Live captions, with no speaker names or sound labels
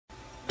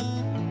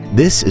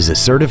This is a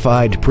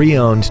certified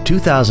pre-owned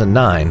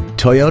 2009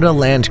 Toyota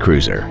Land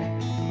Cruiser.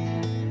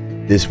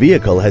 This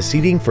vehicle has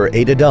seating for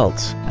 8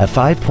 adults, a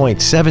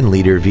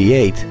 5.7-liter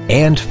V8,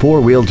 and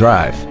 4-wheel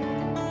drive.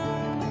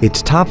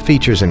 Its top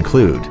features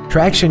include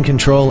traction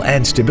control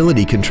and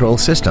stability control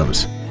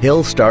systems,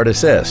 hill start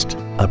assist,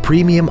 a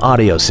premium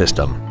audio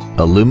system,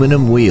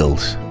 aluminum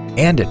wheels,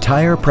 and a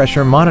tire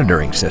pressure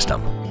monitoring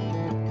system.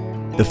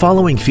 The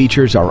following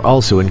features are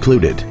also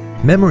included: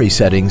 memory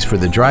settings for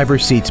the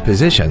driver's seat's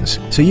positions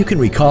so you can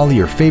recall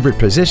your favorite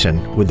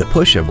position with the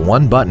push of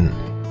one button,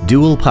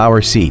 dual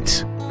power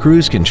seats,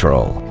 cruise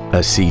control,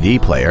 a CD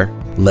player,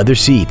 leather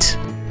seats,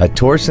 a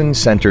torsion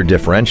center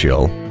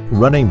differential,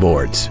 running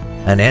boards,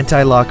 an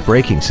anti-lock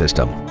braking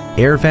system,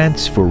 air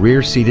vents for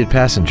rear-seated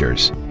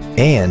passengers,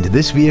 and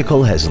this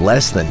vehicle has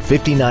less than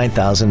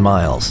 59,000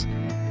 miles.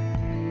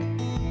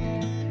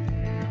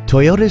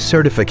 Toyota's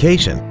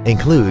certification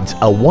includes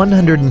a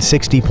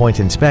 160-point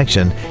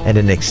inspection and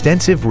an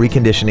extensive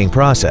reconditioning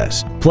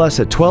process, plus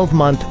a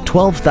 12-month,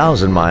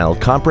 12,000-mile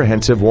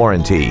comprehensive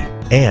warranty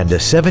and a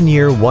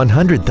 7-year,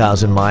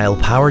 100,000-mile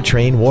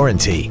powertrain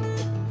warranty.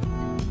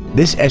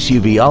 This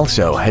SUV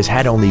also has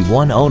had only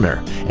one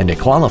owner and it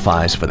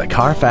qualifies for the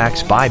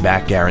Carfax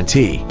buyback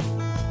guarantee.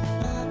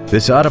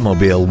 This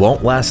automobile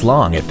won't last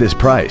long at this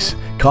price.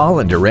 Call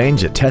and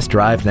arrange a test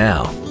drive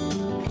now.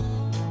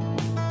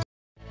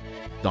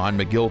 Don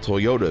McGill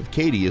Toyota of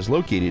Katy is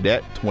located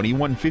at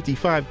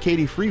 2155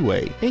 Katy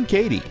Freeway in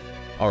Katy.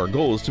 Our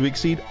goal is to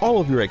exceed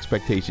all of your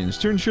expectations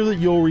to ensure that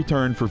you'll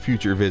return for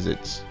future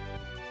visits.